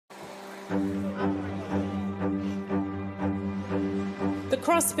The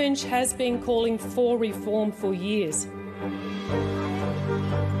crossbench has been calling for reform for years.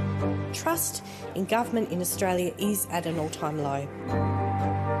 Trust in government in Australia is at an all-time low.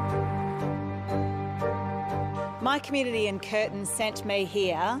 My community in Curtin sent me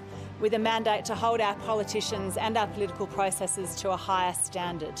here with a mandate to hold our politicians and our political processes to a higher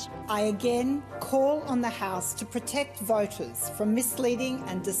standard. I again call on the House to protect voters from misleading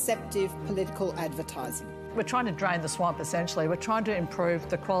and deceptive political advertising. We're trying to drain the swamp, essentially. We're trying to improve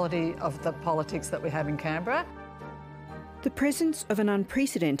the quality of the politics that we have in Canberra. The presence of an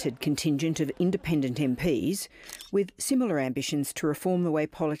unprecedented contingent of independent MPs, with similar ambitions to reform the way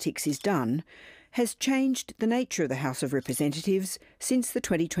politics is done, has changed the nature of the House of Representatives since the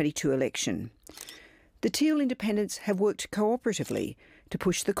 2022 election. The Teal independents have worked cooperatively to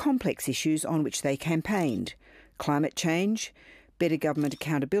push the complex issues on which they campaigned: climate change, better government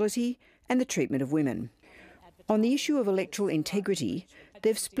accountability and the treatment of women. On the issue of electoral integrity,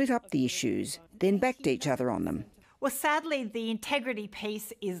 they've split up the issues, then backed each other on them. Well, sadly, the integrity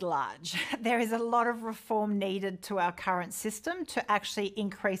piece is large. There is a lot of reform needed to our current system to actually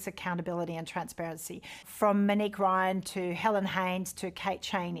increase accountability and transparency. From Monique Ryan to Helen Haynes to Kate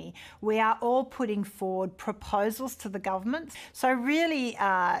Chaney, we are all putting forward proposals to the government. So really,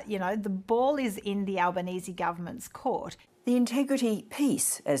 the ball is in the Albanese government's court. The integrity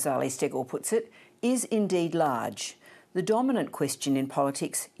piece, as Ali Stegall puts it, is indeed large. The dominant question in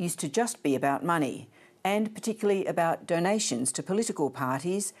politics used to just be about money, and particularly about donations to political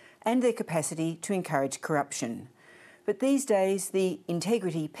parties and their capacity to encourage corruption. But these days, the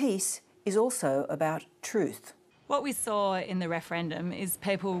integrity piece is also about truth. What we saw in the referendum is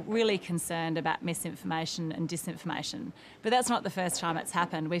people really concerned about misinformation and disinformation. But that's not the first time it's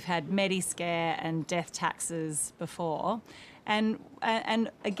happened. We've had Mediscare and death taxes before. And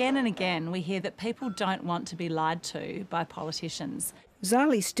again and again, we hear that people don't want to be lied to by politicians.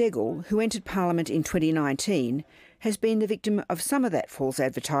 Zali Stegall, who entered Parliament in 2019, has been the victim of some of that false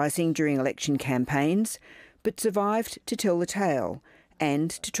advertising during election campaigns, but survived to tell the tale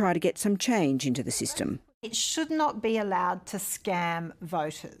and to try to get some change into the system. It should not be allowed to scam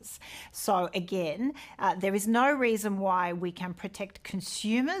voters. So again, there is no reason why we can protect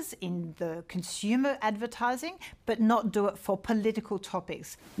consumers in the consumer advertising, but not do it for political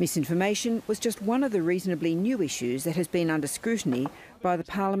topics. Misinformation was just one of the reasonably new issues that has been under scrutiny by the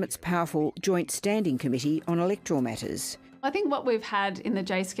Parliament's powerful Joint Standing Committee on Electoral Matters. I think what we've had in the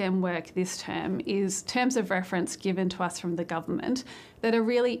JSCAM work this term is terms of reference given to us from the government that are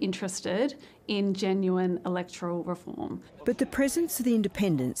really interested in genuine electoral reform. But the presence of the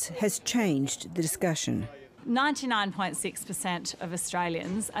independents has changed the discussion. 99.6% of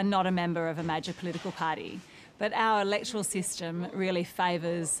Australians are not a member of a major political party, but our electoral system really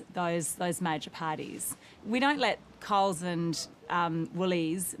favours those major parties. We don't let Coles and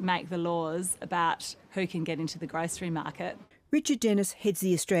Woolies make the laws about who can get into the grocery market. Richard Dennis heads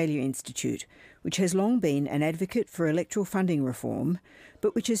the Australia Institute, which has long been an advocate for electoral funding reform,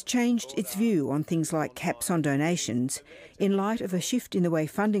 but which has changed its view on things like caps on donations in light of a shift in the way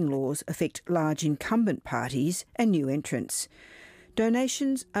funding laws affect large incumbent parties and new entrants.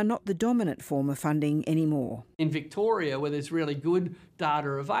 Donations are not the dominant form of funding anymore. In Victoria, where there's really good data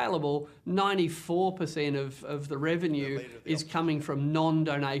available, 94% of the revenue is coming from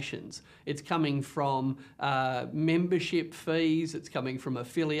non-donations. It's coming from membership fees, it's coming from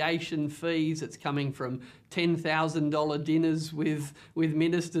affiliation fees, it's coming from $10,000 dinners with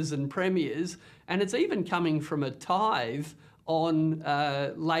ministers and premiers, and it's even coming from a tithe on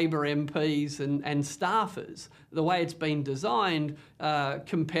Labor MPs and staffers. The way it's been designed,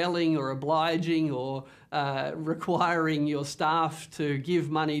 compelling or obliging or requiring your staff to give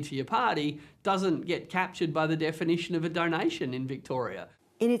money to your party doesn't get captured by the definition of a donation in Victoria.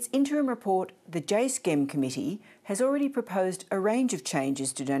 In its interim report, the JSCAM committee has already proposed a range of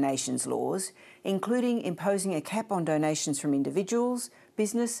changes to donations laws, including imposing a cap on donations from individuals,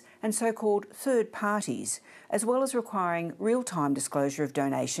 business and so-called third parties, as well as requiring real-time disclosure of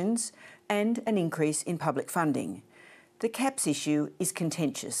donations and an increase in public funding. The caps issue is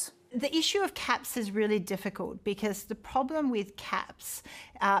contentious. The issue of caps is really difficult because the problem with caps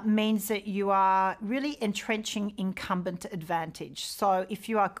means that you are really entrenching incumbent advantage. So if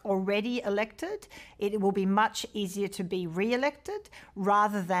you are already elected, it will be much easier to be re-elected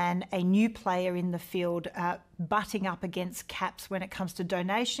rather than a new player in the field butting up against caps when it comes to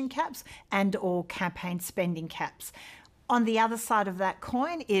donation caps and or campaign spending caps. On the other side of that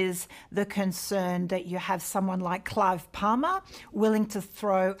coin is the concern that you have someone like Clive Palmer willing to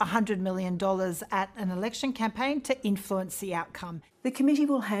throw $100 million at an election campaign to influence the outcome. The committee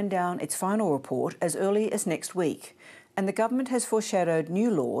will hand down its final report as early as next week, and the government has foreshadowed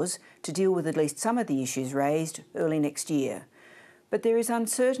new laws to deal with at least some of the issues raised early next year. But there is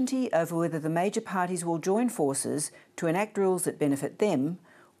uncertainty over whether the major parties will join forces to enact rules that benefit them,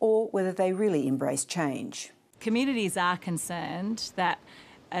 or whether they really embrace change. Communities are concerned that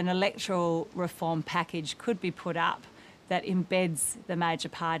an electoral reform package could be put up that embeds the major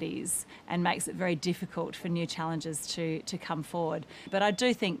parties and makes it very difficult for new challengers to come forward. But I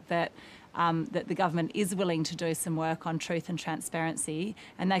do think that that the government is willing to do some work on truth and transparency,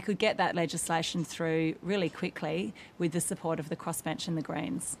 and they could get that legislation through really quickly with the support of the crossbench and the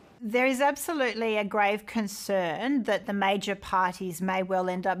Greens. There is absolutely a grave concern that the major parties may well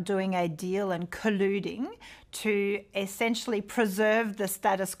end up doing a deal and colluding to essentially preserve the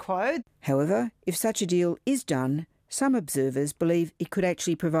status quo. However, if such a deal is done, some observers believe it could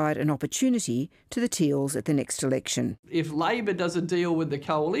actually provide an opportunity to the Teals at the next election. If Labor does a deal with the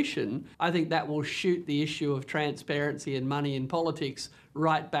coalition, I think that will shoot the issue of transparency and money in politics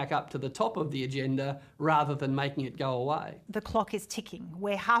right back up to the top of the agenda rather than making it go away. The clock is ticking.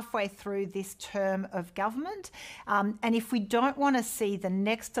 We're halfway through this term of government, and if we don't want to see the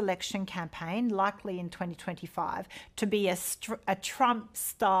next election campaign, likely in 2025, to be a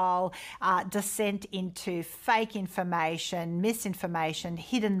Trump-style descent into fake information, misinformation,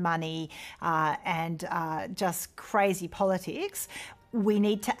 hidden money, and just crazy politics, we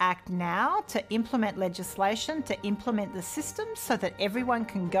need to act now to implement legislation, to implement the system so that everyone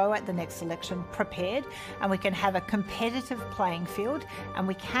can go at the next election prepared and we can have a competitive playing field and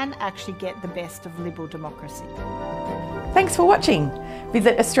we can actually get the best of liberal democracy. Thanks for watching.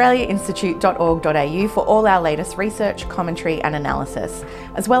 Visit australiainstitute.org.au for all our latest research, commentary and analysis,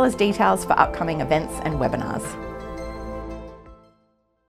 as well as details for upcoming events and webinars.